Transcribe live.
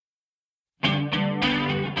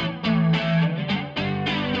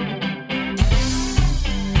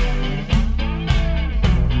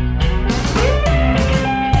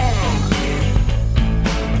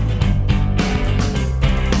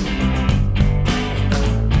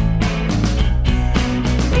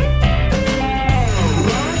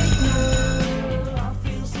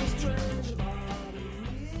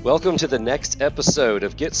Welcome to the next episode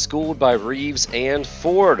of Get Schooled by Reeves and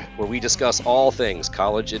Ford, where we discuss all things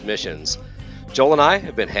college admissions. Joel and I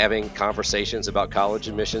have been having conversations about college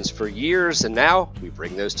admissions for years, and now we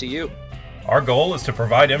bring those to you. Our goal is to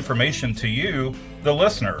provide information to you, the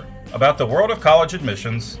listener, about the world of college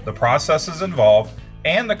admissions, the processes involved,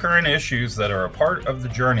 and the current issues that are a part of the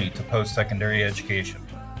journey to post-secondary education.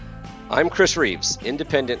 I'm Chris Reeves,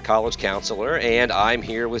 independent college counselor, and I'm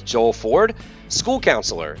here with Joel Ford, school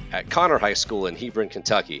counselor at Conner High School in Hebron,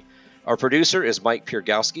 Kentucky. Our producer is Mike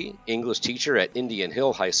Piergowski, English teacher at Indian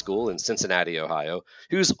Hill High School in Cincinnati, Ohio,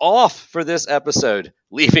 who's off for this episode,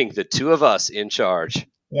 leaving the two of us in charge.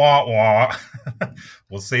 Wah, wah.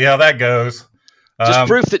 We'll see how that goes. Just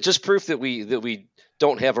proof that we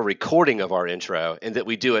don't have a recording of our intro and that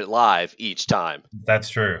we do it live each time. That's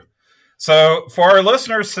true. So for our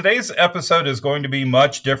listeners, today's episode is going to be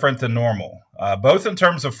much different than normal, both in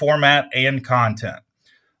terms of format and content.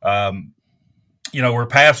 We're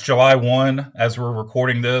past July 1 as we're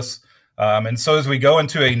recording this. And so as we go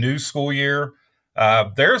into a new school year,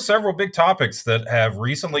 there are several big topics that have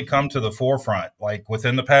recently come to the forefront, like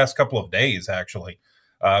within the past couple of days, actually,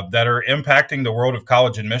 that are impacting the world of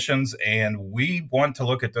college admissions. And we want to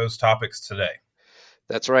look at those topics today.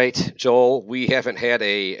 That's right, Joel. We haven't had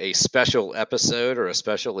a special episode or a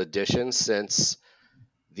special edition since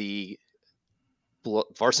the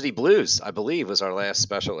Varsity Blues, I believe, was our last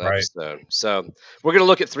special episode. Right. So we're going to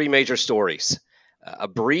look at three major stories. A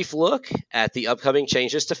brief look at the upcoming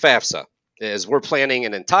changes to FAFSA, as we're planning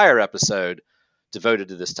an entire episode devoted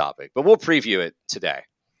to this topic, but we'll preview it today.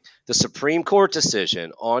 The Supreme Court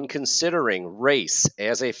decision on considering race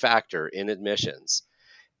as a factor in admissions.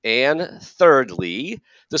 And thirdly,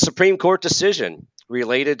 the Supreme Court decision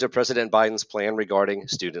related to President Biden's plan regarding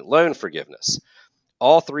student loan forgiveness.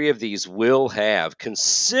 All three of these will have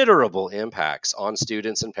considerable impacts on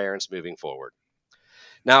students and parents moving forward.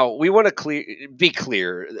 Now, we want to be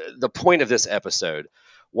clear, the point of this episode,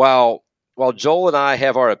 while Joel and I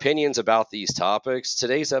have our opinions about these topics,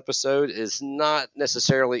 today's episode is not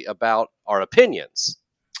necessarily about our opinions.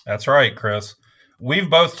 That's right, Chris.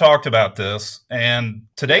 We've both talked about this, and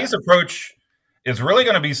today's approach is really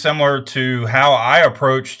going to be similar to how I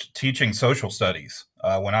approached teaching social studies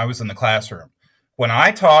when I was in the classroom. When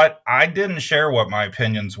I taught, I didn't share what my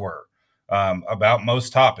opinions were about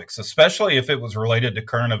most topics, especially if it was related to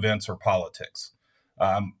current events or politics.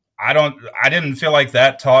 I didn't feel like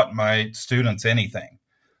that taught my students anything.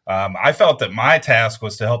 I felt that my task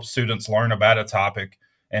was to help students learn about a topic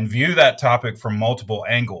and view that topic from multiple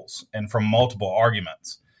angles and from multiple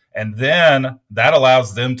arguments. And then that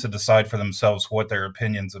allows them to decide for themselves what their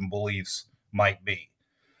opinions and beliefs might be.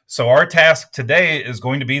 So our task today is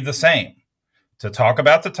going to be the same: to talk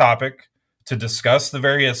about the topic, to discuss the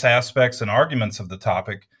various aspects and arguments of the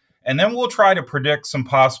topic, and then we'll try to predict some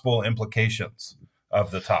possible implications of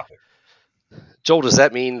the topic. Joel, does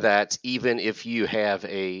that mean that even if you have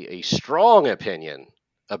a strong opinion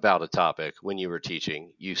about a topic when you were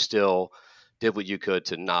teaching, you still did what you could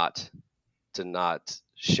to not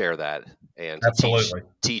share that and to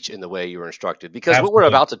teach in the way you were instructed? Because What we're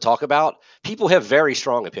about to talk about, people have very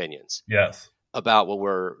strong opinions. Yes. About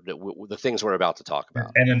the things we're about to talk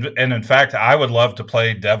about. And in fact, I would love to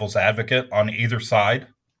play devil's advocate on either side.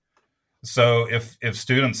 So if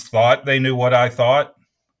students thought they knew what I thought,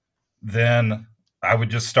 then I would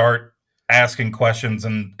just start asking questions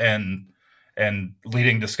and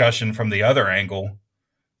leading discussion from the other angle,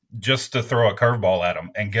 just to throw a curveball at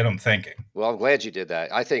them and get them thinking. Well, I'm glad you did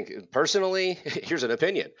that. I think personally, here's an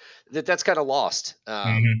opinion, that's kind of lost.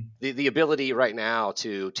 The ability right now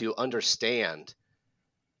to understand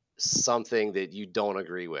something that you don't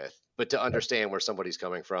agree with, but to understand where somebody's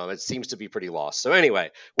coming from, it seems to be pretty lost. So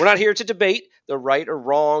anyway, we're not here to debate the right or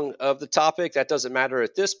wrong of the topic. That doesn't matter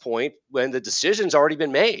at this point when the decision's already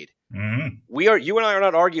been made. Mm-hmm. You and I are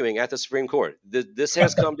not arguing at the Supreme Court. This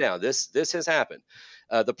has come down. This has happened.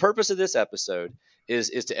 The purpose of this episode is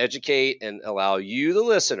to educate and allow you, the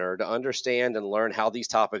listener, to understand and learn how these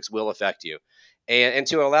topics will affect you, and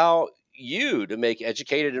to allow you to make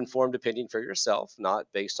educated, informed opinion for yourself, not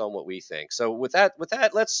based on what we think. So with that,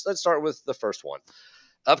 let's start with the first one: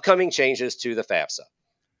 upcoming changes to the FAFSA,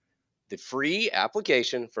 the free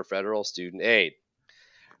application for federal student aid.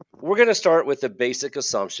 We're going to start with the basic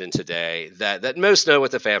assumption today that most know what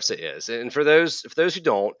the FAFSA is. And for those who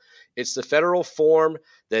don't, it's the federal form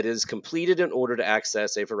that is completed in order to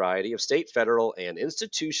access a variety of state, federal, and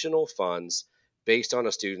institutional funds based on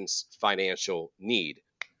a student's financial need.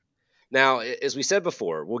 Now, as we said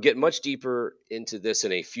before, we'll get much deeper into this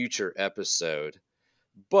in a future episode.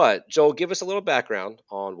 But, Joel, give us a little background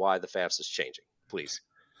on why the FAFSA is changing, please.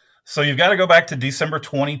 So you've got to go back to December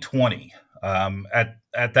 2020.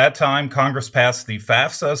 At that time, Congress passed the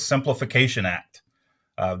FAFSA Simplification Act.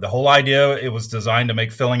 The whole idea, it was designed to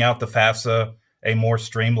make filling out the FAFSA a more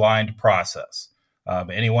streamlined process.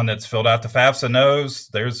 Anyone that's filled out the FAFSA knows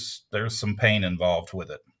there's some pain involved with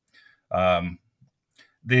it.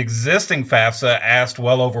 The existing FAFSA asked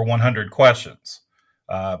well over 100 questions.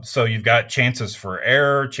 So you've got chances for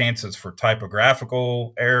error, chances for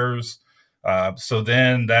typographical errors. So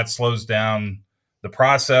then that slows down the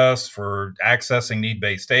process for accessing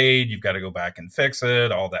need-based aid. You've got to go back and fix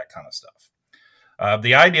it, all that kind of stuff.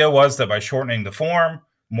 The idea was that by shortening the form,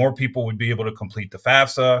 more people would be able to complete the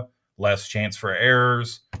FAFSA, less chance for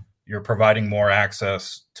errors. You're providing more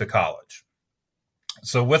access to college.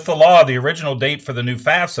 So with the law, the original date for the new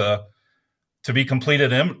FAFSA to be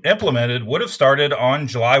completed and implemented would have started on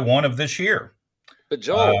July 1 of this year. But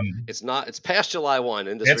Joel, it's not. It's past July 1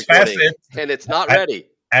 in this recording, and it's not ready.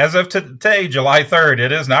 As of today, July 3rd,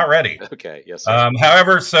 it is not ready. Okay, yes, sir.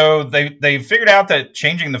 However, so they figured out that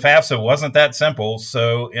changing the FAFSA wasn't that simple.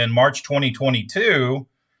 So in March 2022,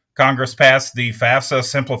 Congress passed the FAFSA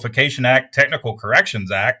Simplification Act, Technical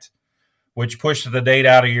Corrections Act, which pushed the date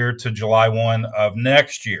out a year to July 1 of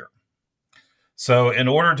next year. So in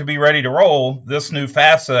order to be ready to roll, this new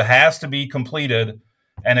FAFSA has to be completed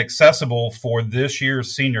and accessible for this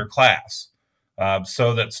year's senior class,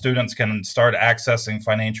 so that students can start accessing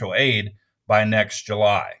financial aid by next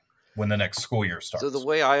July when the next school year starts. So the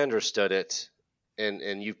way I understood it,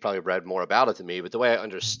 and you've probably read more about it than me, but the way I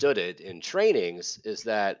understood it in trainings is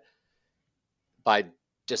that by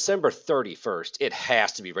December 31st, it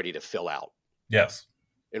has to be ready to fill out. Yes.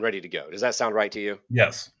 And ready to go. Does that sound right to you?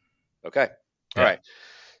 Yes. Okay. Yeah. All right.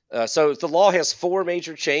 So the law has four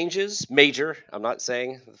major changes. Major, I'm not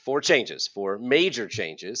saying four major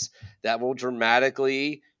changes that will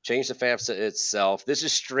dramatically change the FAFSA itself. This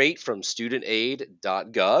is straight from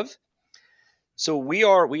studentaid.gov. So we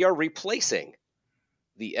are replacing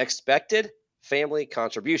the expected family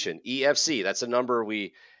contribution, EFC. That's a number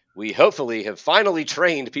we hopefully have finally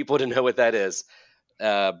trained people to know what that is.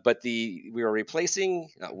 But we are replacing,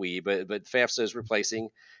 not we, but FAFSA is replacing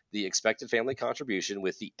the expected family contribution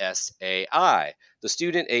with the SAI, the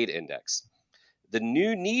Student Aid Index. The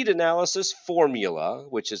new need analysis formula,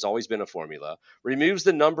 which has always been a formula, removes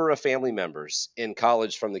the number of family members in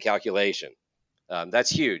college from the calculation. That's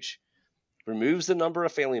huge. Removes the number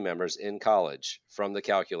of family members in college from the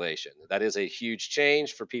calculation. That is a huge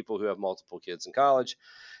change for people who have multiple kids in college.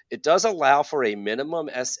 It does allow for a minimum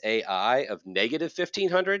SAI of negative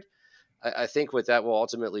 1,500. I think what that will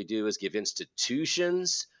ultimately do is give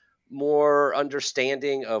institutions more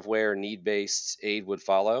understanding of where need-based aid would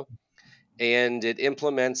follow. And it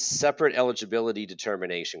implements separate eligibility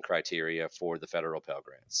determination criteria for the federal Pell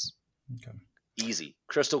Grants. Okay. Easy.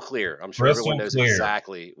 Crystal clear. I'm sure everyone knows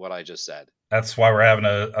exactly what I just said. That's why we're having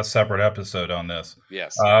a separate episode on this.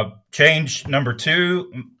 Yes. Change number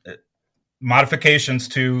 2, modifications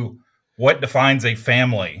to what defines a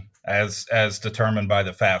family as determined by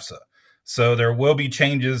the FAFSA. So there will be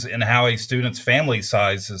changes in how a student's family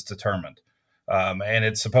size is determined. And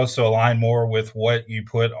it's supposed to align more with what you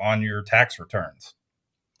put on your tax returns.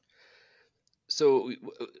 So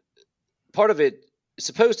part of it is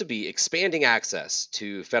supposed to be expanding access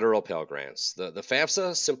to federal Pell Grants. The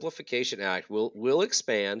FAFSA Simplification Act will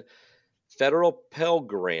expand federal Pell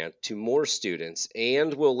Grant to more students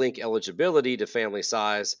and will link eligibility to family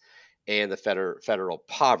size and the federal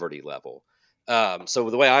poverty level. So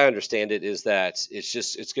the way I understand it is that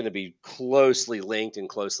it's going to be closely linked and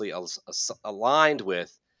closely aligned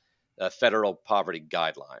with federal poverty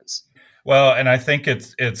guidelines. Well, and I think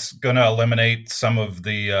it's going to eliminate some of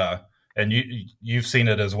the and you've seen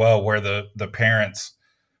it as well, where the parents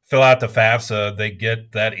fill out the FAFSA, they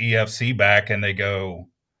get that EFC back, and they go,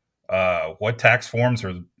 "What tax forms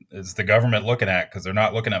is the government looking at? Because they're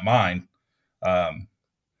not looking at mine."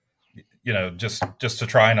 Just to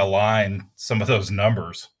try and align some of those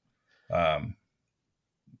numbers.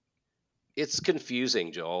 It's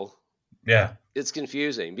confusing, Joel. Yeah, it's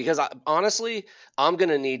confusing because honestly, I'm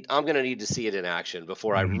gonna need to see it in action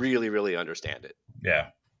before I really, really understand it. Yeah.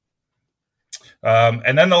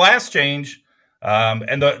 And then the last change,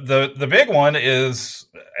 and the big one is,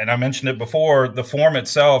 and I mentioned it before, the form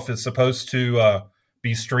itself is supposed to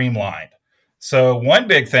be streamlined. So one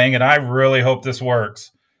big thing, and I really hope this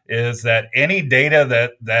works, is that any data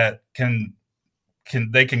that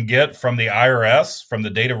they can get from the IRS, from the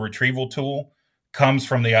data retrieval tool, comes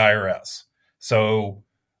from the IRS. So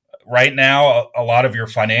right now, a lot of your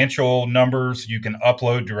financial numbers you can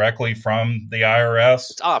upload directly from the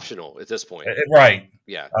IRS. It's optional at this point. Right.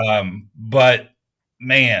 Yeah. But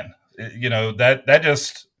man,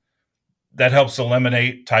 that helps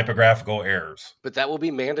eliminate typographical errors. But that will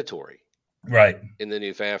be mandatory, right, in the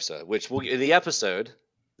new FAFSA, which in the episode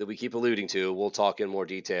that we keep alluding to, we'll talk in more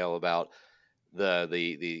detail about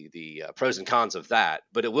the pros and cons of that.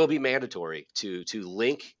 But it will be mandatory to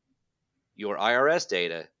link your IRS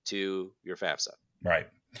data to your FAFSA. Right.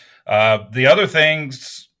 The other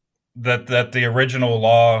things that the original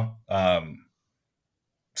law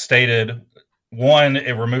stated, one,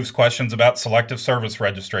 it removes questions about selective service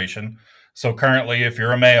registration. So currently, if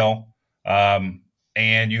you're a male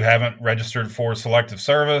and you haven't registered for selective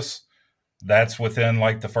service, that's within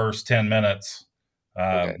like the first 10 minutes.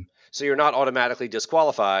 Okay. So you're not automatically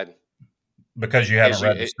disqualified because you haven't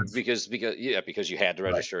registered. Because you had to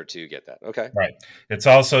register to get that. Okay. Right. It's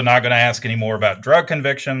also not going to ask any more about drug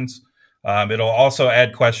convictions. It'll also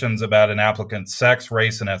add questions about an applicant's sex,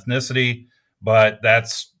 race, and ethnicity, but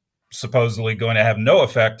that's supposedly going to have no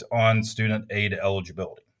effect on student aid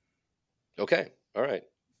eligibility. Okay. All right.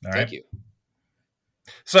 Thank you.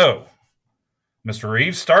 So, Mr.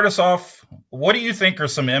 Reeves, start us off. What do you think are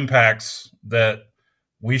some impacts that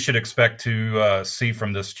we should expect to see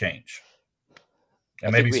from this change?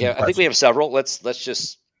 And I think we have several. Let's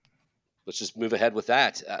just move ahead with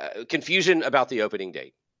that. Confusion about the opening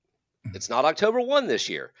date. It's not October 1 this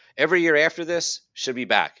year. Every year after this should be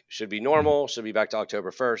back. Should be normal. Should be back to October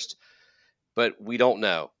 1st. But we don't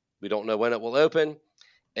know. We don't know when it will open.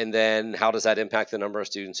 And then how does that impact the number of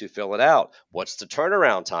students who fill it out? What's the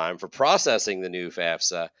turnaround time for processing the new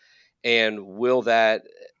FAFSA? And will that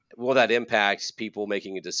impact people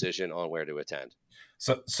making a decision on where to attend?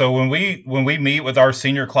 So when we meet with our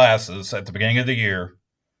senior classes at the beginning of the year,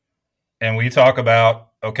 and we talk about,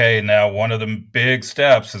 okay, now one of the big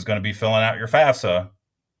steps is going to be filling out your FAFSA,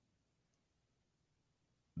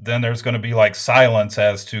 then there's going to be like silence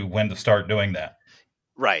as to when to start doing that.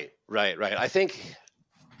 Right. I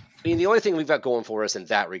mean, the only thing we've got going for us in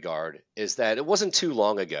that regard is that it wasn't too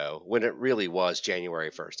long ago when it really was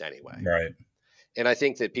January 1st anyway. Right. And I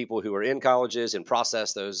think that people who are in colleges and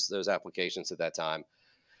process those applications at that time,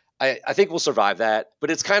 I think we'll survive that.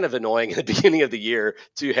 But it's kind of annoying at the beginning of the year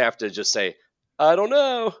to have to just say, I don't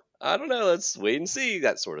know. Let's wait and see,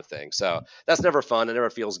 that sort of thing. So that's never fun. It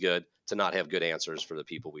never feels good to not have good answers for the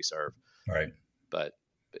people we serve. Right. But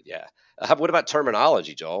yeah. What about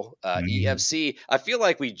terminology, Joel? EFC, I feel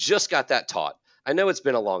like we just got that taught. I know it's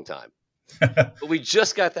been a long time. But we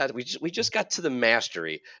just got that. We just got to the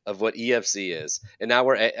mastery of what EFC is. And now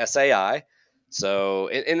we're at SAI. So,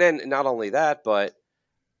 and then not only that, but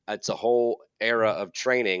it's a whole era of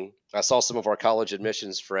training. I saw some of our college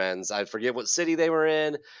admissions friends. I forget what city they were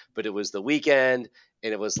in, but it was the weekend.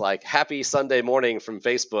 And it was like happy Sunday morning from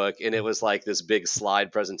Facebook. And it was like this big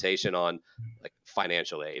slide presentation on like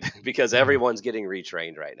financial aid because everyone's getting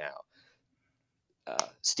retrained right now.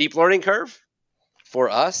 Steep learning curve for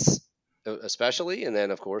us, especially. And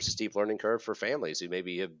then of course, a steep learning curve for families who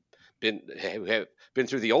maybe have been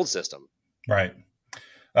through the old system. Right.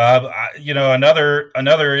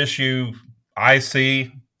 Another issue I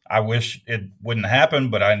see, I wish it wouldn't happen,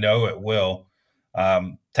 but I know it will.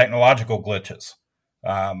 Technological glitches.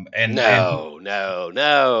 No.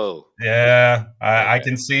 Yeah, I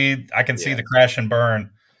can see the crash and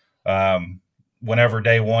burn whenever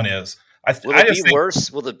day one is.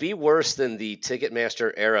 Will it be worse than the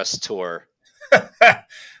Ticketmaster Eras tour?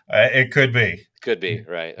 It could be. Could be,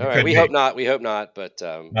 right. All right. We hope not, but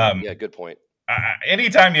yeah, good point.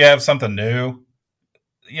 Anytime you have something new,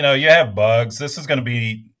 you have bugs. This is going to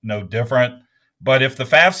be no different. But if the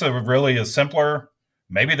FAFSA really is simpler,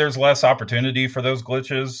 maybe there's less opportunity for those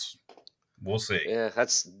glitches. We'll see. Yeah,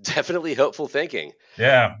 that's definitely hopeful thinking.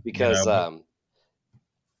 Yeah. Because, I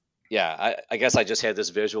guess I just had this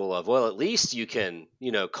visual of, well, at least you can,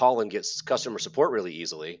 call and get customer support really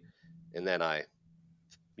easily. And then I,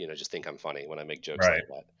 just think I'm funny when I make jokes like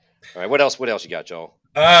that. All right. What else you got, Joel?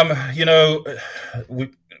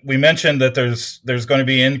 We mentioned that there's going to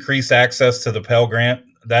be increased access to the Pell Grant.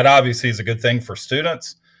 That obviously is a good thing for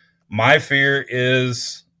students. My fear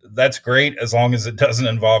is that's great as long as it doesn't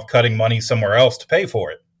involve cutting money somewhere else to pay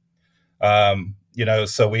for it.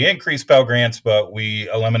 So we increase Pell Grants, but we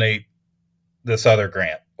eliminate this other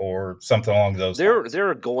grant or something along those lines. There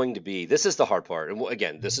are going to be, this is the hard part. And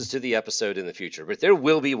again, this is to the episode in the future, but there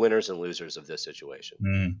will be winners and losers of this situation.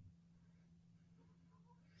 Mm.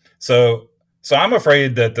 So I'm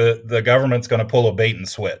afraid that the government's going to pull a bait and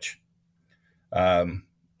switch.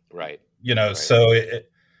 Right. So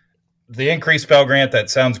the increased Pell Grant, that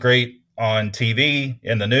sounds great on TV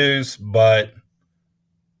in the news, but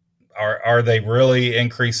are they really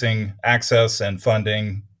increasing access and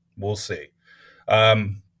funding? We'll see.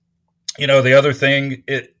 The other thing,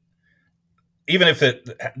 even if it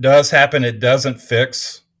does happen, it doesn't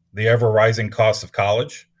fix the ever rising cost of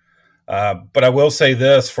college. But I will say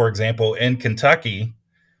this, for example, in Kentucky,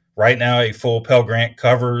 right now, a full Pell Grant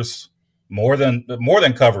covers more than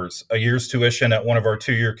covers a year's tuition at one of our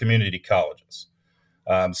 2-year community colleges.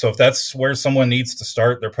 So if that's where someone needs to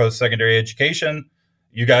start their post-secondary education,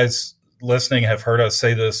 you guys listening have heard us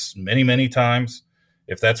say this many, many times.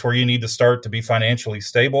 If that's where you need to start to be financially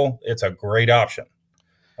stable, it's a great option.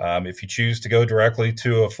 If you choose to go directly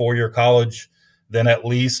to a 4-year college, then at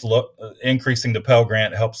least increasing the Pell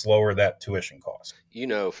Grant helps lower that tuition cost.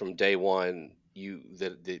 From day one,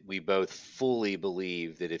 that we both fully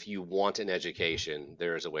believe that if you want an education,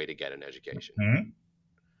 there is a way to get an education. Mm-hmm.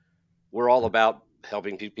 We're all about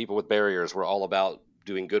helping people with barriers. We're all about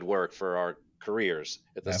doing good work for our careers.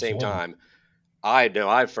 At the Absolutely. same time,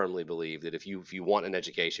 I firmly believe that if you want an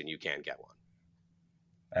education, you can get one.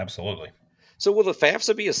 Absolutely. So will the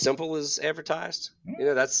FAFSA be as simple as advertised?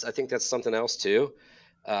 I think that's something else too.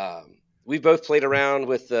 We've both played around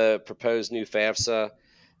with the proposed new FAFSA.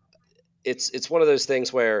 It's one of those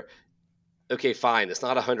things where, okay, fine, it's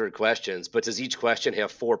not 100 questions, but does each question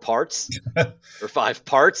have 4 parts or 5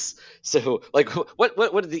 parts? So, like,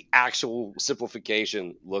 what did the actual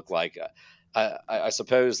simplification look like? I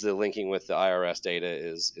suppose the linking with the IRS data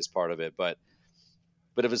is part of it, but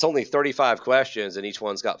if it's only 35 questions and each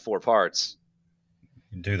one's got 4 parts,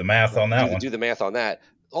 do the math on that one. Do the math on that.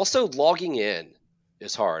 Also, logging in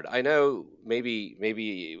is hard. I know,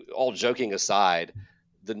 maybe all joking aside,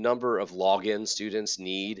 the number of login students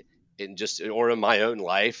need in my own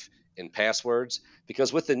life in passwords,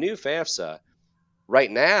 because with the new FAFSA,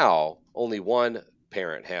 right now only one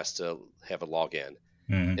parent has to have a login.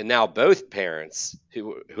 Mm-hmm. And now both parents,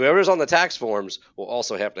 whoever's on the tax forms, will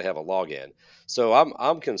also have to have a login. So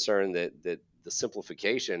I'm concerned that the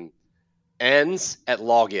simplification ends at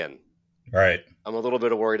login. Right. I'm a little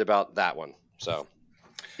bit worried about that one. So,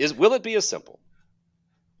 will it be as simple?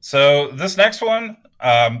 So this next one,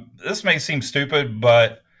 this may seem stupid,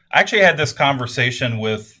 but I actually had this conversation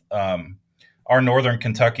with our Northern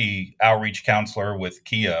Kentucky outreach counselor with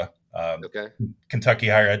KHEA, Kentucky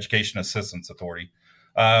Higher Education Assistance Authority.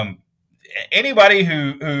 Anybody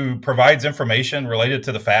who provides information related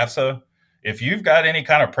to the FAFSA, if you've got any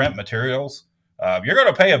kind of print materials, you're going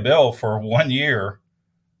to pay a bill for 1 year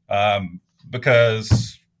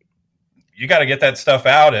because you got to get that stuff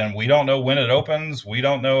out, and we don't know when it opens. We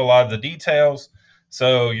don't know a lot of the details.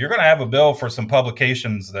 So you're going to have a bill for some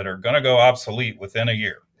publications that are going to go obsolete within a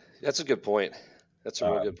year. That's a good point. That's a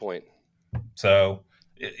really good point. So,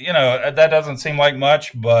 that doesn't seem like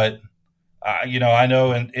much, but, I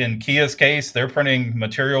know in KHEA's case, they're printing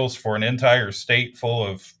materials for an entire state full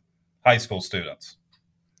of high school students.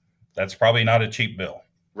 That's probably not a cheap bill.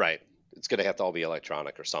 Right. It's going to have to all be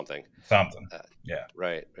electronic or something. Yeah.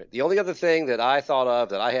 Right. The only other thing that I thought of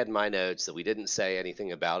that I had in my notes that we didn't say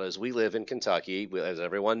anything about is we live in Kentucky, as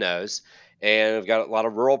everyone knows, and we've got a lot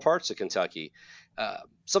of rural parts of Kentucky.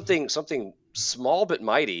 Something small but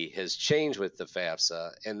mighty has changed with the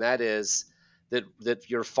FAFSA, and that is that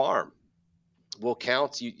your farm will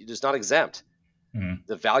count. It's not exempt. Mm-hmm.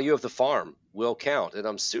 The value of the farm will count. And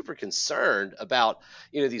I'm super concerned about,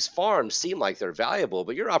 these farms seem like they're valuable,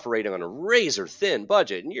 but you're operating on a razor thin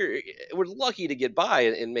budget, and we're lucky to get by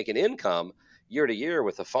and make an income year to year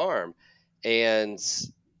with a farm. And,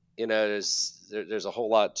 there's a whole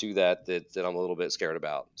lot to that I'm a little bit scared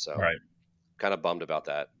about. So right. Kind of bummed about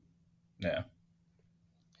that. Yeah.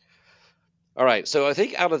 All right. So I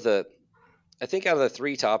think out of the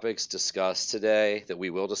 3 topics discussed today that we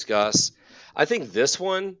will discuss, I think this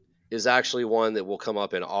one is actually one that will come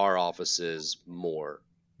up in our offices more.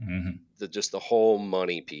 Mm-hmm. Just the whole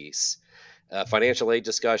money piece. Financial aid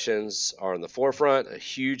discussions are in the forefront, a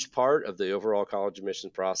huge part of the overall college admission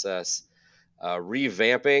process.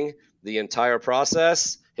 Revamping the entire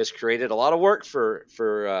process has created a lot of work for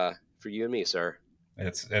you and me, sir.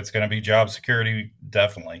 It's going to be job security,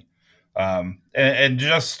 definitely. And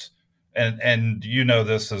this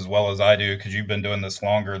as well as I do, because you've been doing this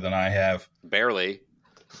longer than I have. Barely.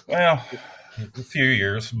 Well, a few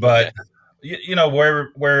years, but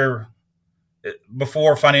where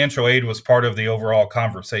before financial aid was part of the overall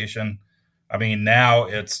conversation. I mean, now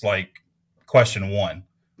it's like question 1.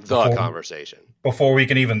 Conversation. Before we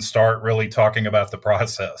can even start really talking about the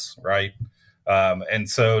process, right? And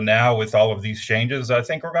so now with all of these changes, I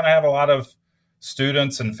think we're going to have a lot of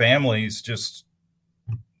students and families just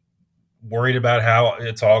worried about how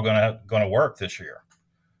it's all going to work this year.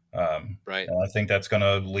 Right. And I think that's going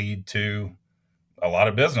to lead to a lot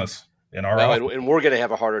of business. in our well, office. and we're going to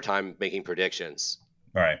have a harder time making predictions,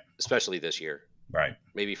 Right. especially this year. Right.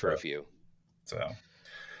 Maybe for a few.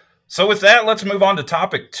 So with that, let's move on to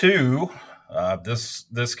topic 2.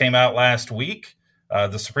 This came out last week.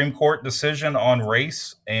 The Supreme Court decision on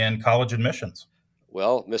race and college admissions.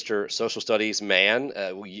 Well, Mr. Social Studies man,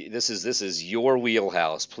 this is your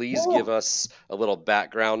wheelhouse. Please give us a little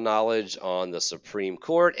background knowledge on the Supreme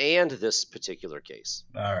Court and this particular case.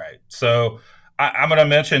 All right. So I'm going to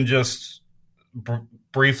mention just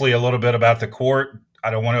briefly a little bit about the court. I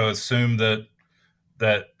don't want to assume that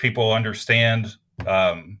people understand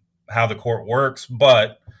how the court works,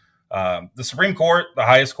 but the Supreme Court, the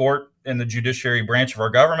highest court in the judiciary branch of our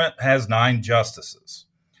government, has 9 justices.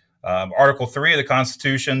 Article 3 of the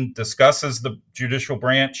Constitution discusses the judicial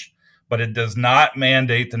branch, but it does not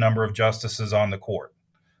mandate the number of justices on the court.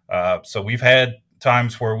 So we've had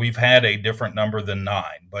times where we've had a different number than 9,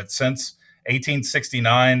 but since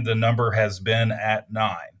 1869, the number has been at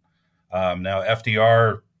 9. Now,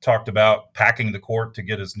 FDR talked about packing the court to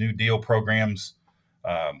get his New Deal programs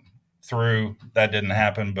through. That didn't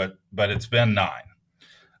happen, but it's been 9.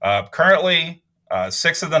 Currently,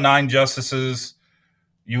 6 of the 9 justices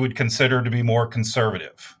you would consider to be more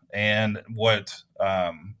conservative and what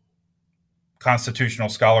constitutional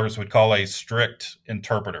scholars would call a strict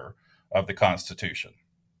interpreter of the Constitution.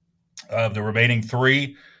 The remaining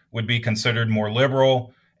 3 would be considered more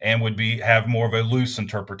liberal and would have more of a loose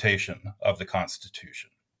interpretation of the Constitution.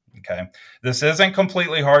 Okay, this isn't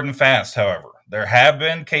completely hard and fast. However, there have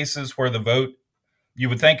been cases where the vote, you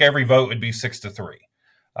would think every vote would be 6-3,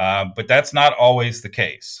 but that's not always the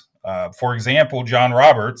case. For example, John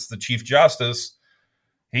Roberts, the Chief Justice,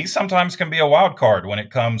 he sometimes can be a wild card when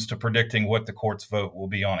it comes to predicting what the court's vote will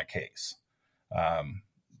be on a case.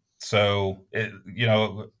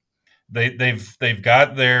 They've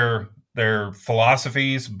got their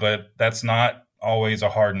philosophies, but that's not always a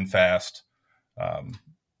hard and fast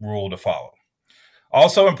rule to follow.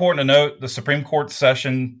 Also important to note, the Supreme Court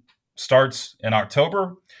session starts in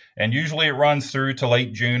October, and usually it runs through to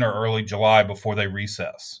late June or early July before they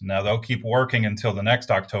recess. Now, they'll keep working until the next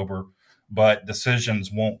October, but decisions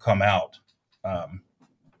won't come out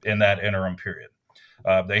in that interim period.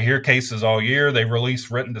 They hear cases all year. They release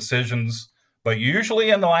written decisions, but usually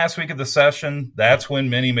in the last week of the session, that's when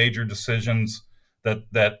many major decisions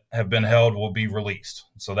that have been held will be released.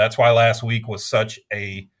 So that's why last week was such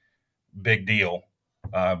a big deal,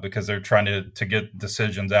 because they're trying to get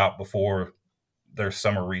decisions out before their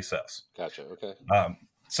summer recess. Gotcha. Okay.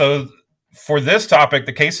 So for this topic,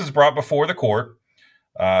 the cases brought before the court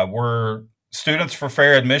were Students for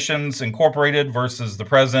Fair Admissions Incorporated versus the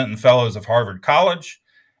President and Fellows of Harvard College,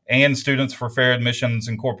 and Students for Fair Admissions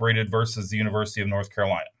Incorporated versus the University of North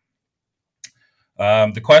Carolina.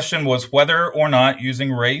 The question was whether or not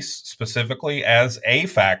using race specifically as a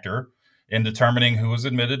factor in determining who was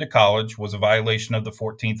admitted to college was a violation of the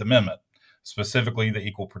 14th Amendment, specifically the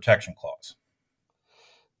Equal Protection Clause.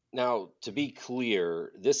 Now, to be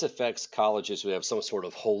clear, this affects colleges who have some sort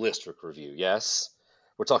of holistic review, yes?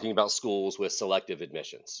 We're talking about schools with selective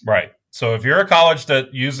admissions. Right. So if you're a college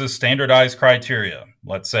that uses standardized criteria,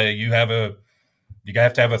 let's say you have to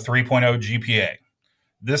have a 3.0 GPA,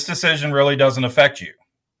 this decision really doesn't affect you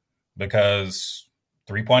because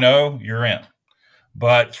 3.0, you're in.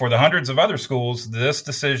 But for the hundreds of other schools, this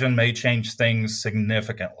decision may change things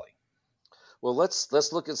significantly. Well, let's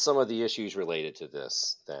look at some of the issues related to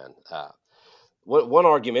this then. One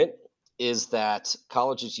argument is that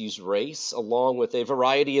colleges use race along with a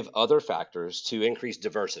variety of other factors to increase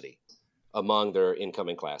diversity among their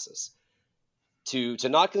incoming classes. To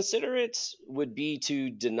not consider it would be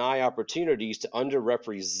to deny opportunities to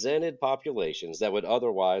underrepresented populations that would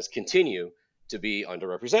otherwise continue to be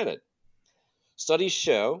underrepresented. Studies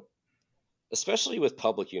show, especially with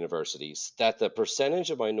public universities, that the percentage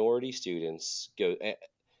of minority students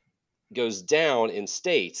goes down in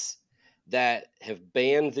states that have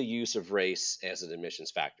banned the use of race as an admissions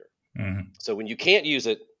factor. Mm-hmm. So when you can't use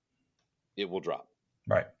it, it will drop.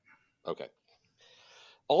 Right. Okay.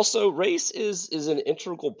 Also, race is an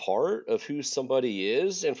integral part of who somebody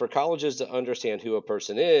is, and for colleges to understand who a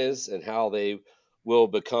person is and how they will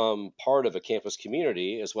become part of a campus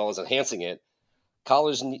community, as well as enhancing it,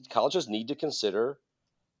 colleges need to consider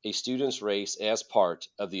a student's race as part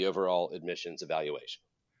of the overall admissions evaluation.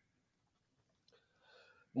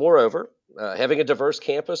 Moreover, having a diverse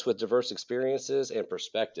campus with diverse experiences and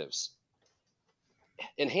perspectives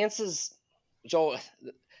enhances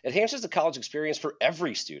the college experience for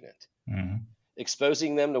every student, mm-hmm.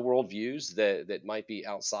 exposing them to worldviews that might be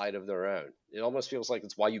outside of their own. It almost feels like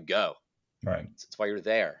it's why you go. Right. It's why you're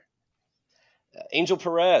there. Angel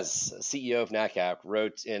Perez, CEO of NACAP,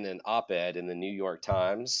 wrote in an op-ed in the New York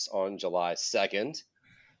Times on July 2nd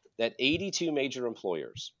that 82 major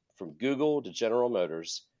employers, from Google to General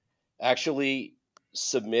Motors, actually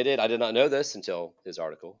submitted, I did not know this until his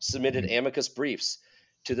article, submitted amicus briefs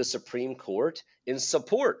to the Supreme Court in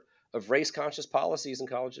support of race-conscious policies in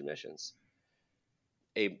college admissions.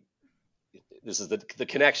 This is the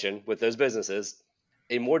connection with those businesses.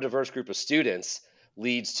 A more diverse group of students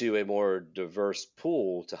leads to a more diverse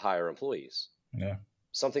pool to hire employees. Yeah.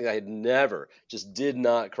 Something I had never, just did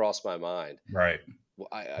not cross my mind. Right.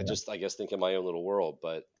 I just, I guess, think in my own little world,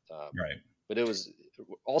 but right. But it was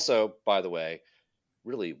also, by the way,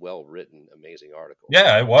 really well written, amazing article.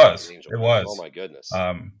 Yeah, it was. It was. Oh my goodness.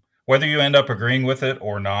 Whether you end up agreeing with it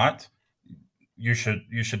or not, you should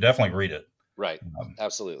definitely read it. Right.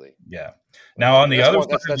 Absolutely. Yeah. Now on the other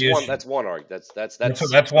side of the issue, that's one argument.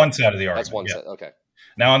 That's one side of the argument. That's one side. Okay.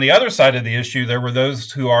 Now on the other side of the issue, there were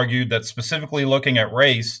those who argued that specifically looking at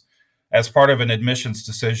race as part of an admissions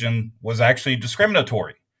decision was actually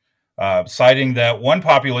discriminatory, citing that one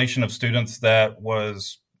population of students that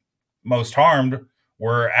was most harmed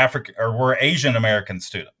were Asian American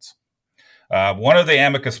students. One of the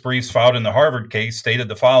amicus briefs filed in the Harvard case stated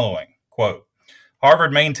the following, quote,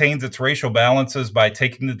 Harvard maintains its racial balances by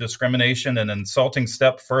taking the discrimination an insulting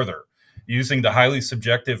step further, using the highly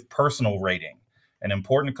subjective personal rating, an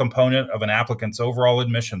important component of an applicant's overall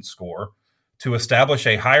admission score, to establish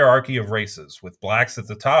a hierarchy of races, with blacks at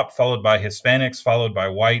the top, followed by Hispanics, followed by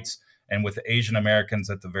whites, and with Asian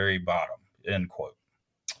Americans at the very bottom, end quote.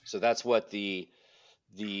 So that's what the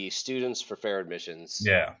Students for Fair Admissions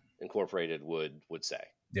Incorporated would say.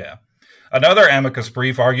 Yeah. Another amicus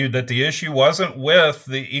brief argued that the issue wasn't with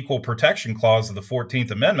the Equal Protection Clause of the 14th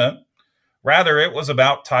Amendment. Rather, it was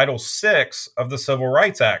about Title VI of the Civil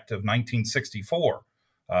Rights Act of 1964.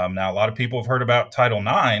 Now, a lot of people have heard about Title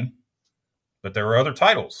IX, but there were other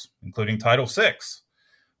titles, including Title VI,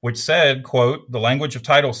 which said, quote, the language of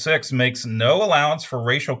Title VI makes no allowance for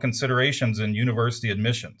racial considerations in university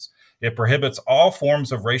admissions. It prohibits all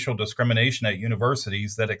forms of racial discrimination at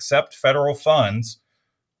universities that accept federal funds,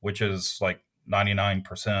 which is like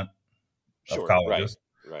 99% of colleges,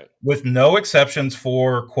 right. With no exceptions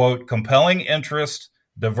for, quote, compelling interest,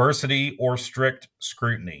 diversity, or strict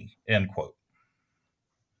scrutiny, end quote.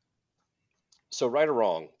 So right or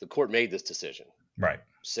wrong, the court made this decision. Right.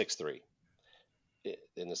 6-3.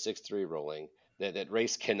 In the 6-3 ruling, that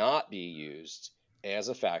race cannot be used as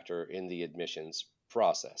a factor in the admissions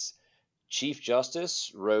process. Chief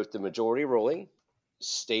Justice wrote the majority ruling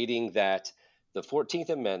stating that the 14th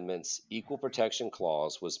Amendment's Equal Protection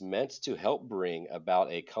Clause was meant to help bring about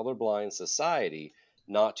a colorblind society,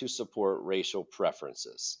 not to support racial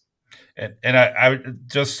preferences. And I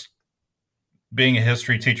just, being a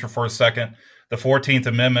history teacher for a second, the 14th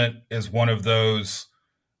Amendment is one of those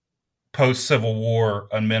post-Civil War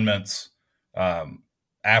amendments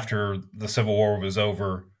after the Civil War was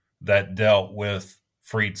over that dealt with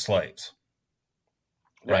freed slaves.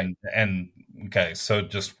 Right. And okay, so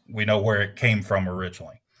just we know where it came from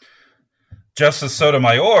originally. Justice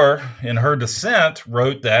Sotomayor, in her dissent,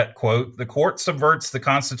 wrote that, quote, the court subverts the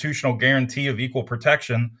constitutional guarantee of equal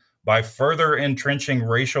protection by further entrenching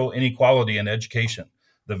racial inequality in education,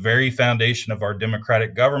 the very foundation of our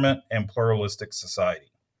democratic government and pluralistic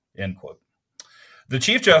society, end quote. The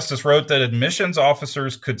Chief Justice wrote that admissions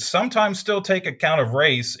officers could sometimes still take account of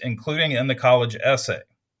race, including in the college essay.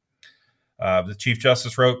 The Chief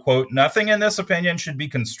Justice wrote, quote, nothing in this opinion should be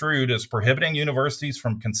construed as prohibiting universities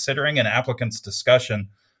from considering an applicant's discussion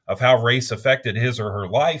of how race affected his or her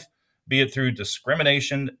life, be it through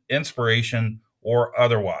discrimination, inspiration, or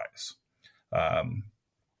otherwise.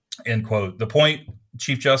 End quote. The point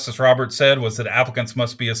Chief Justice Roberts said was that applicants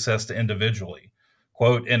must be assessed individually.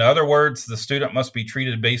 Quote, in other words, the student must be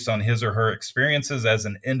treated based on his or her experiences as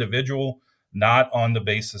an individual, not on the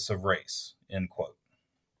basis of race, end quote.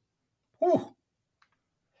 Whew.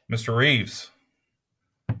 Mr. Reeves.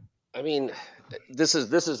 I mean, this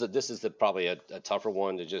is probably a tougher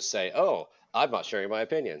one to just say, oh, I'm not sharing my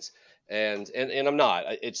opinions, and I'm not.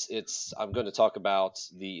 I'm going to talk about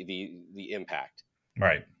the impact.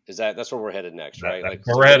 Right. That's where we're headed next, right?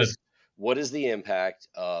 We're headed. What is the impact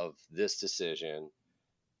of this decision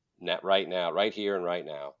right now, right here and right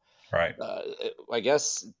now? Right. I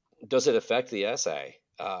guess, does it affect the essay?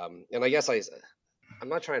 And I guess I'm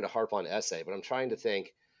not trying to harp on essay, but I'm trying to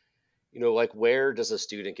think, like, where does a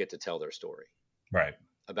student get to tell their story? Right.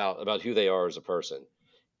 About who they are as a person.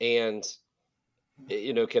 And,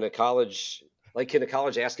 can a college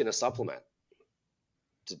ask in a supplement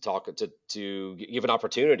to talk, to give an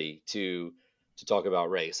opportunity to to talk about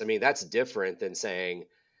race. I mean, that's different than saying,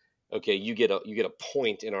 okay, you get a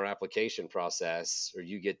point in our application process, or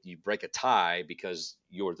you break a tie because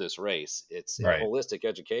you're this race. It's in a Right. holistic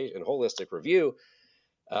education and holistic review.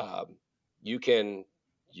 Um, you can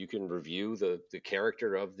review the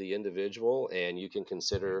character of the individual, and you can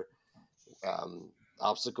consider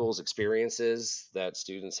obstacles, experiences that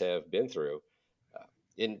students have been through.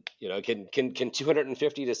 In can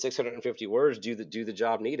 250 to 650 words do the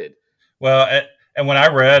job needed? Well, and when I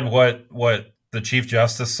read what the Chief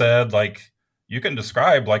Justice said, like you can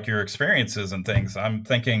describe like your experiences and things. I'm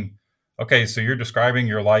thinking, okay, so you're describing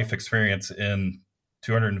your life experience in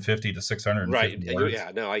 250 to 650 Right. words.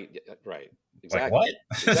 Yeah. No. Right. Like Exactly. what?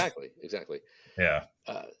 Exactly. Yeah.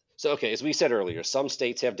 So, okay, as we said earlier, some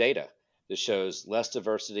states have data that shows less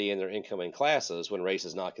diversity in their incoming classes when race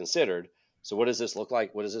is not considered. So, what does this look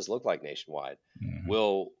like? What does this look like nationwide? Mm-hmm.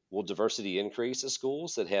 Will diversity increase at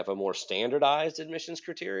schools that have a more standardized admissions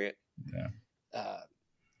criteria? Yeah.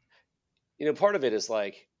 Part of it is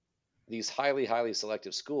like these highly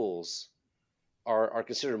selective schools are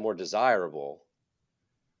considered more desirable,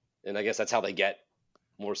 and I guess that's how they get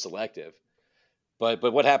more selective. But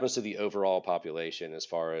what happens to the overall population as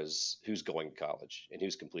far as who's going to college and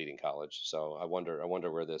who's completing college? So I wonder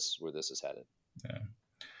where this is headed. Yeah.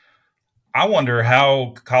 I wonder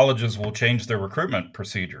how colleges will change their recruitment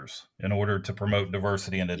procedures in order to promote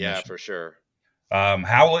diversity and admission. Yeah, for sure.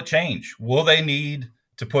 How will it change? Will they need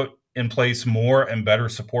to put in place more and better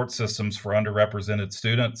support systems for underrepresented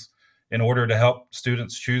students in order to help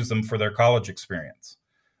students choose them for their college experience?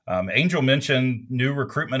 Angel mentioned new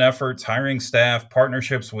recruitment efforts, hiring staff,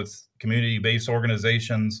 partnerships with community-based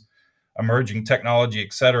organizations, emerging technology,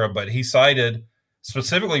 et cetera. But he cited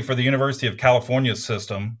specifically for the University of California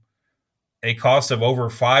system a cost of over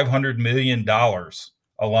 $500 million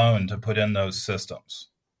alone to put in those systems.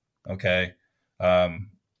 Okay.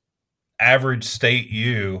 Average state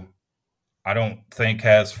U, I don't think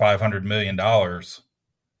has $500 million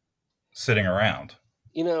sitting around.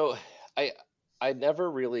 I never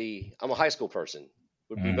really, I'm a high school person.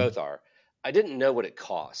 We Mm-hmm. both are. I didn't know what it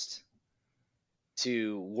cost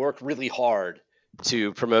to work really hard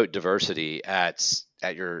to promote diversity at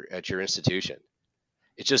your institution.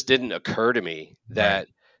 It just didn't occur to me that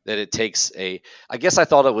it takes I guess I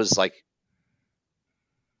thought it was like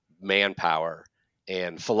manpower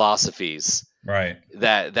and philosophies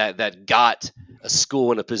that got a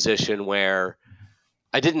school in a position where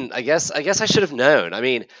I guess I should have known. I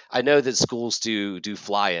mean, I know that schools do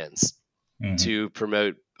fly-ins to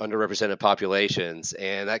promote underrepresented populations,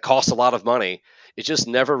 and that costs a lot of money. It just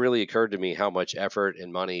never really occurred to me how much effort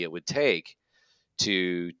and money it would take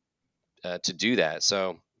to do that.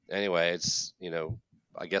 So anyway, it's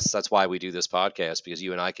I guess that's why we do this podcast, because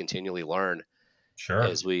you and I continually learn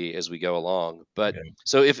as we go along. But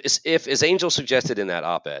so if as Angel suggested in that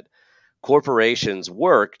op-ed, corporations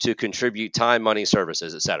work to contribute time, money,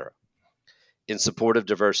 services, etc., in support of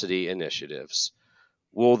diversity initiatives,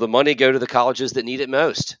 will the money go to the colleges that need it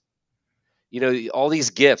most? All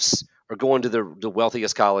these gifts are going to the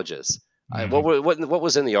wealthiest colleges. What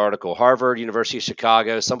was in the article? Harvard, University of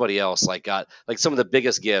Chicago, somebody else got some of the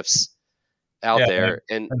biggest gifts out there,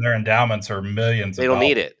 and their endowments are millions. They don't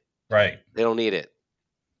need it, right? They don't need it.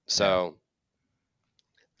 So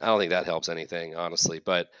I don't think that helps anything, honestly.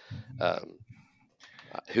 But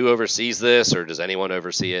who oversees this, or does anyone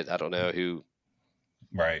oversee it? I don't know who.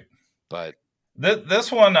 Right. But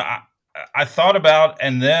this one I thought about,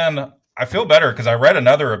 and then I feel better because I read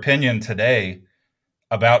another opinion today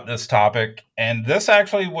about this topic, and this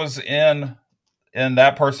actually was in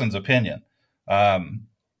that person's opinion. My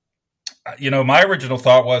original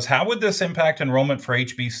thought was, how would this impact enrollment for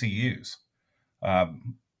HBCUs?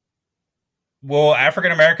 Will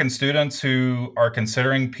African American students who are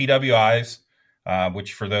considering PWIs,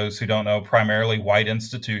 which for those who don't know, primarily white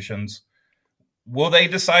institutions, will they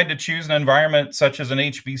decide to choose an environment such as an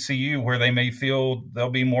HBCU where they may feel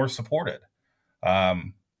they'll be more supported?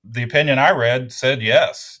 The opinion I read said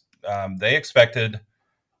yes. They expected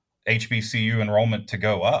HBCU enrollment to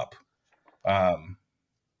go up.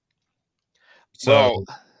 Well,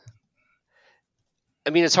 I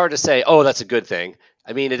mean, it's hard to say, oh, that's a good thing.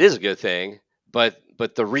 I mean, it is a good thing, but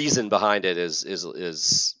the reason behind it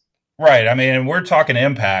is right. I mean, we're talking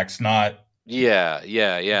impacts, not.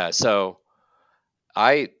 Yeah. So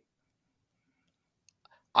I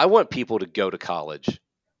want people to go to college.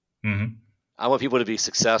 Mm-hmm. I want people to be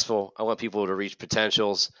successful. I want people to reach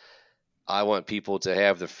potentials. I want people to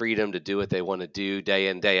have the freedom to do what they want to do day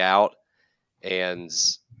in, day out. And,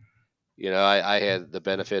 I had the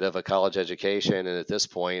benefit of a college education, and at this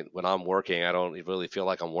point, when I'm working, I don't really feel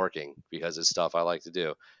like I'm working because it's stuff I like to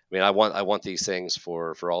do. I mean, I want these things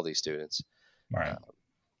for all these students. Right.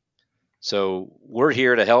 So we're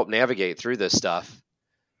here to help navigate through this stuff,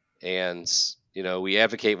 and we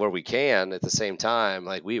advocate where we can. At the same time,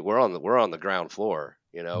 like we're on the ground floor.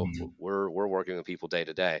 We're working with people day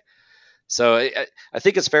to day. So I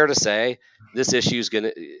think it's fair to say this issue is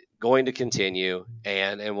going to continue,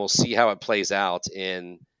 and we'll see how it plays out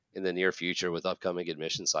in the near future with upcoming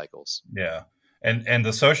admission cycles. Yeah, and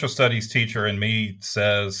the social studies teacher in me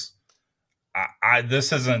says,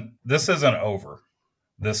 this isn't over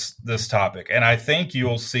this topic, and I think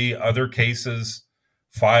you'll see other cases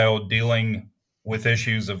filed dealing with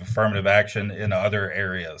issues of affirmative action in other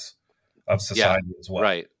areas of society as well.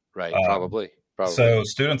 Right, probably. So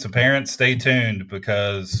students and parents, stay tuned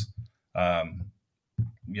because, as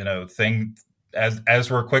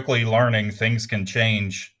we're quickly learning, things can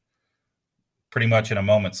change pretty much in a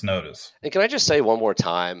moment's notice. And can I just say one more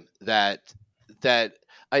time that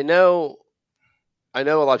I know a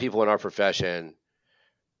lot of people in our profession,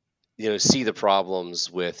 see the problems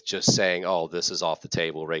with just saying, oh, this is off the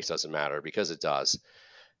table, race doesn't matter, because it does.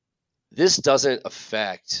 This doesn't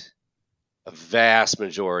affect a vast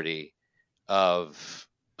majority of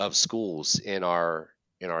schools in our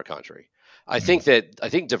country. I think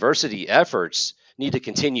diversity efforts need to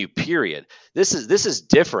continue, period. This is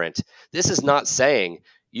different. This is not saying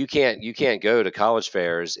you can't go to college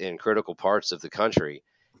fairs in critical parts of the country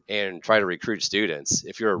and try to recruit students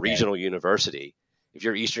if you're a regional university, if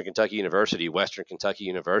you're Eastern Kentucky University, Western Kentucky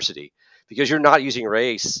University, because you're not using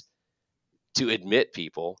race to admit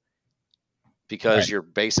people, because you're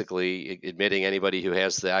basically admitting anybody who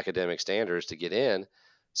has the academic standards to get in.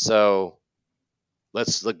 So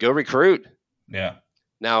let's go recruit. Yeah.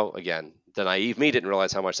 Now, again, the naive me didn't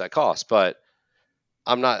realize how much that costs, but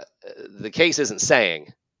the case isn't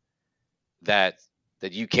saying that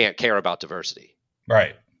you can't care about diversity.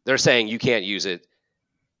 Right. They're saying you can't use it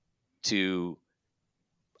to,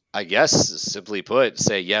 I guess, simply put,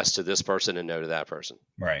 say yes to this person and no to that person.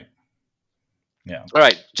 Right. Yeah. All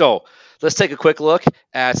right, Joel, let's take a quick look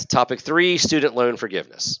at topic 3, student loan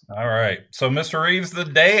forgiveness. All right. So, Mr. Reeves, the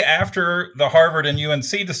day after the Harvard and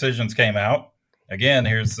UNC decisions came out, again,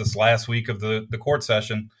 here's this last week of the court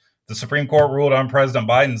session, the Supreme Court ruled on President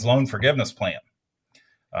Biden's loan forgiveness plan.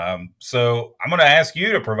 So I'm going to ask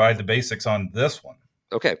you to provide the basics on this one.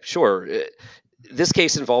 Okay, sure. This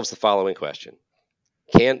case involves the following question.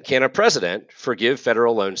 Can a president forgive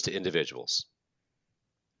federal loans to individuals?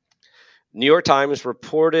 New York Times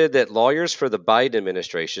reported that lawyers for the Biden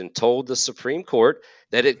administration told the Supreme Court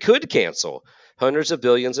that it could cancel hundreds of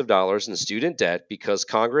billions of dollars in student debt because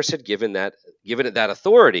Congress had given it that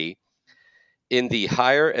authority in the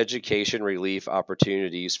Higher Education Relief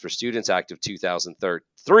Opportunities for Students Act of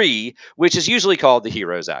 2003, which is usually called the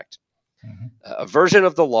HEROES Act. Mm-hmm. A version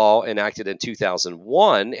of the law enacted in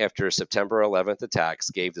 2001 after September 11th attacks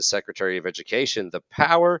gave the Secretary of Education the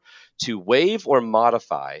power to waive or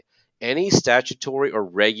modify any statutory or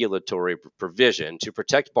regulatory provision to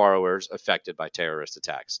protect borrowers affected by terrorist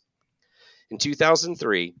attacks. In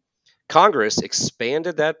 2003, Congress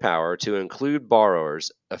expanded that power to include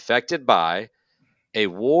borrowers affected by a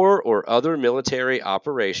war or other military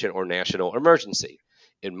operation or national emergency.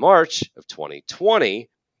 In March of 2020,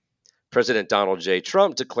 President Donald J.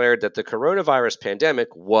 Trump declared that the coronavirus pandemic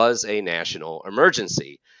was a national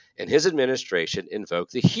emergency, and his administration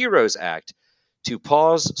invoked the HEROES Act to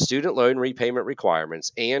pause student loan repayment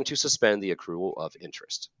requirements and to suspend the accrual of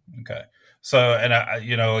interest. Okay. So, and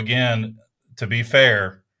again, to be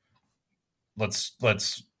fair, let's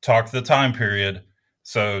talk the time period.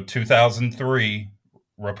 So 2003,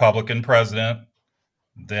 Republican president,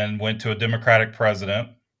 then went to a Democratic president,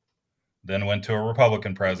 then went to a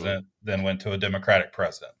Republican president, then went to a Democratic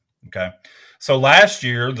president. Okay. So last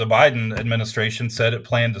year, the Biden administration said it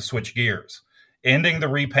planned to switch gears, ending the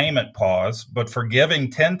repayment pause, but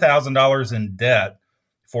forgiving $10,000 in debt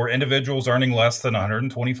for individuals earning less than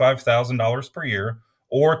 $125,000 per year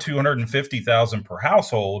or $250,000 per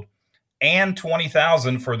household, and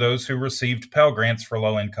 $20,000 for those who received Pell Grants for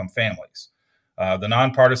low-income families. The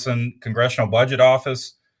nonpartisan Congressional Budget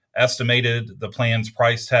Office estimated the plan's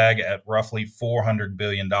price tag at roughly $400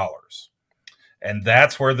 billion. And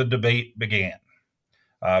that's where the debate began.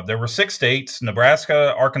 There were 6 states,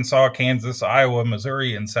 Nebraska, Arkansas, Kansas, Iowa,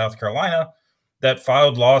 Missouri, and South Carolina, that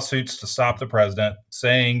filed lawsuits to stop the president,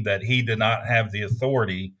 saying that he did not have the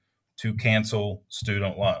authority to cancel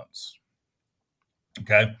student loans.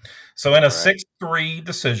 Okay. So in a 6-3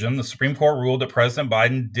 decision, the Supreme Court ruled that President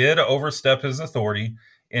Biden did overstep his authority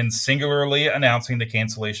in singularly announcing the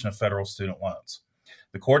cancellation of federal student loans.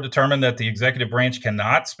 The court determined that the executive branch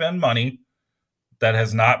cannot spend money that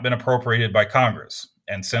has not been appropriated by Congress.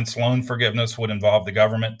 And since loan forgiveness would involve the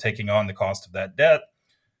government taking on the cost of that debt,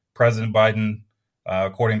 President Biden,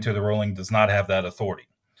 according to the ruling, does not have that authority.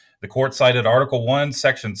 The court cited Article 1,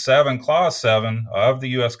 Section 7, Clause 7 of the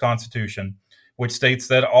U.S. Constitution, which states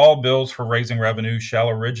that all bills for raising revenue shall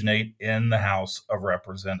originate in the House of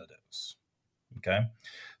Representatives. Okay.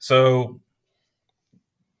 So,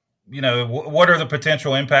 what are the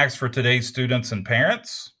potential impacts for today's students and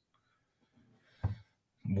parents?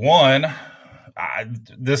 One,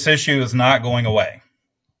 this issue is not going away.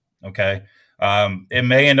 Okay. It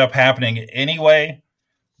may end up happening anyway,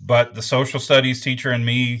 but the social studies teacher in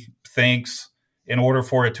me thinks in order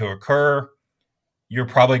for it to occur, you're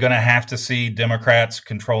probably going to have to see Democrats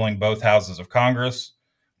controlling both houses of Congress,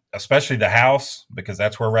 especially the House, because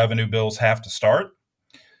that's where revenue bills have to start,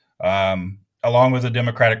 along with a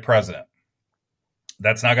Democratic president.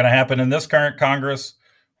 That's not going to happen in this current Congress,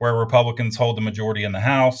 where Republicans hold the majority in the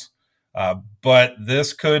House. But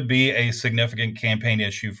this could be a significant campaign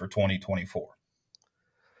issue for 2024.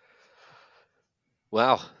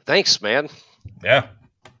 Wow. Thanks, man. Yeah.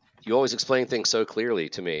 You always explain things so clearly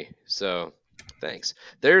to me. So thanks.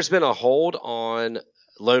 There's been a hold on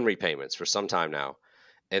loan repayments for some time now,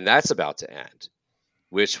 and that's about to end,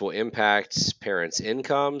 which will impact parents'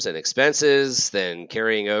 incomes and expenses, then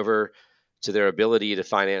carrying over to their ability to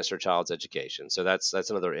finance their child's education. So that's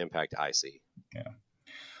another impact I see. Yeah.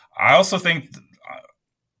 I also think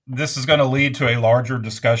this is going to lead to a larger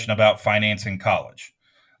discussion about financing college,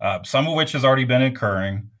 some of which has already been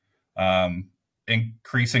occurring.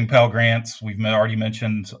 Increasing Pell Grants, we've already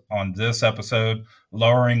mentioned on this episode,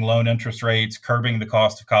 lowering loan interest rates, curbing the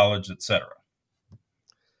cost of college, etc.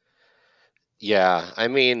 Yeah, I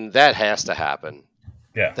mean, that has to happen.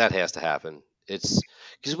 Yeah. That has to happen. It's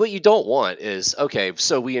because what you don't want is, okay,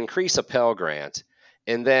 so we increase a Pell Grant,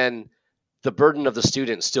 and then the burden of the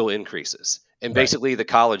student still increases. And basically the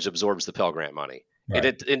college absorbs the Pell Grant money. Right.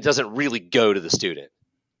 And it doesn't really go to the student.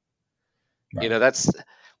 Right.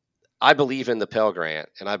 I believe in the Pell Grant,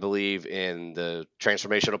 and I believe in the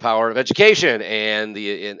transformational power of education and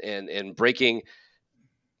and breaking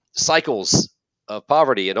cycles of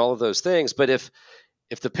poverty and all of those things. But if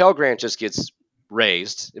the Pell Grant just gets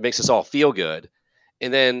raised, it makes us all feel good.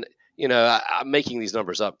 And then, I'm making these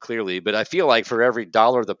numbers up clearly, but I feel like for every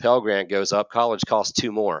 $1 the Pell Grant goes up, college costs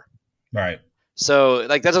 $2 more. Right. So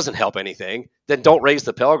that doesn't help anything. Then don't raise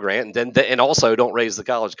the Pell Grant, and also don't raise the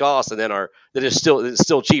college costs, and then it's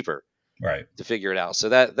still cheaper. Right. To figure it out. So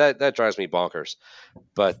that drives me bonkers.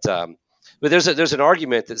 But there's an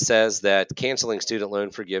argument that says that canceling student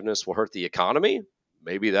loan forgiveness will hurt the economy.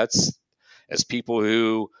 Maybe that's as people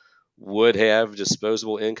who would have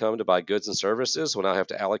disposable income to buy goods and services will now have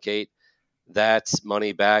to allocate that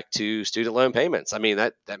money back to student loan payments. I mean,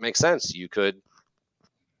 that makes sense. You could,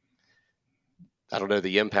 I don't know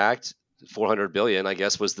the impact. $400 billion, I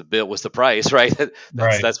guess, was the price, right?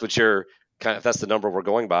 That's what you're if that's the number we're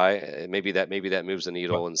going by, maybe that moves the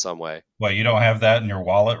needle in some way. Well, you don't have that in your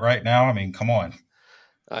wallet right now? I mean, come on.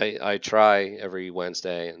 I try every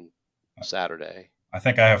Wednesday and Saturday. I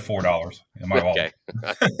think I have $4 in my wallet.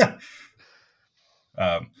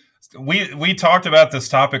 Okay. We talked about this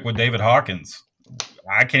topic with David Hawkins.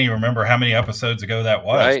 I can't even remember how many episodes ago that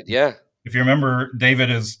was. Right, yeah. If you remember, David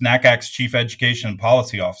is NACAC's Chief Education and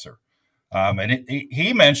Policy Officer. And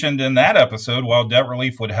he mentioned in that episode, while debt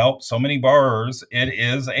relief would help so many borrowers, it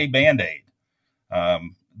is a Band-Aid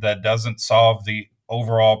that doesn't solve the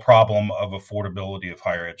overall problem of affordability of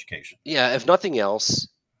higher education. Yeah, if nothing else,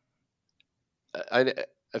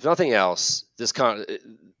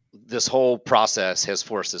 this whole process has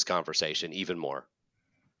forced this conversation even more.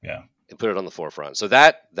 Yeah, and put it on the forefront. So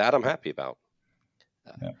that I'm happy about.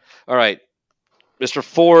 Yeah. All right, Mr.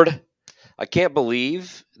 Ford. I can't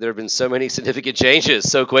believe there have been so many significant changes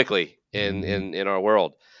so quickly in our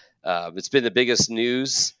world. It's been the biggest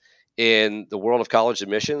news in the world of college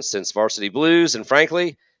admissions since Varsity Blues. And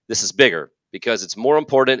frankly, this is bigger because it's more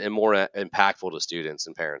important and more impactful to students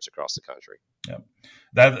and parents across the country. Yeah,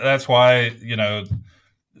 that's why,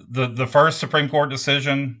 the first Supreme Court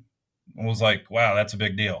decision was like, wow, that's a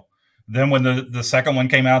big deal. Then when the second one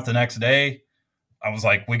came out the next day, I was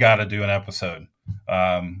like, we got to do an episode.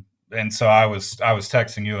 And so I was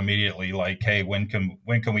texting you immediately, like, hey, when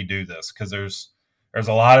can we do this? Because there's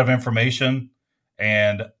a lot of information,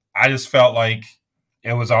 and I just felt like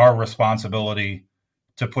it was our responsibility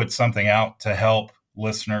to put something out to help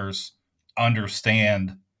listeners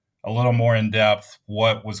understand a little more in depth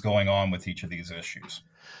what was going on with each of these issues.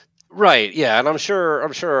 Right. Yeah, and I'm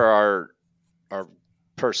sure our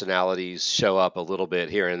personalities show up a little bit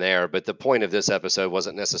here and there, but the point of this episode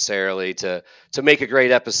wasn't necessarily to make a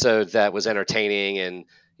great episode that was entertaining and,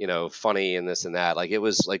 funny and this and that. Like, it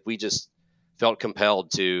was like we just felt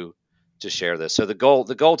compelled to share this. So the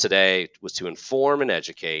goal today was to inform and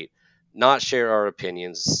educate, not share our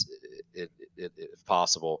opinions if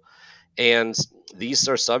possible. And these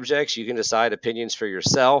are subjects you can decide opinions for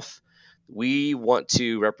yourself. We want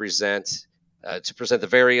to present the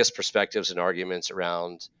various perspectives and arguments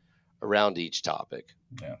around each topic.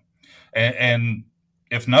 Yeah, and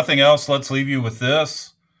if nothing else, let's leave you with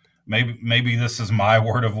this. Maybe this is my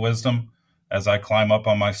word of wisdom as I climb up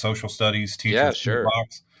on my social studies teacher's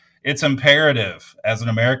box. It's imperative as an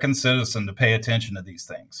American citizen to pay attention to these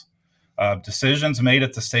things. Decisions made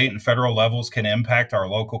at the state and federal levels can impact our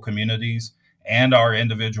local communities and our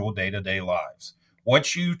individual day-to-day lives.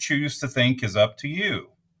 What you choose to think is up to you.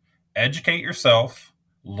 Educate yourself,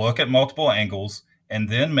 look at multiple angles, and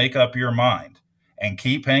then make up your mind. And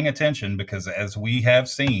keep paying attention because, as we have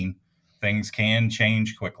seen, things can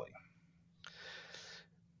change quickly.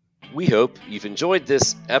 We hope you've enjoyed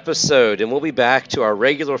this episode, and we'll be back to our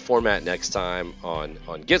regular format next time on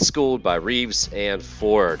Get Schooled by Reeves and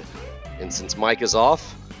Ford. And since Mike is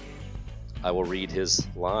off, I will read his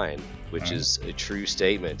line, which is a true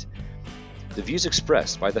statement. The views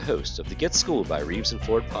expressed by the host of the Get Schooled by Reeves and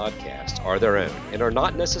Ford podcast are their own and are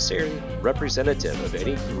not necessarily representative of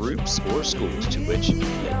any groups or schools to which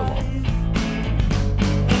they belong.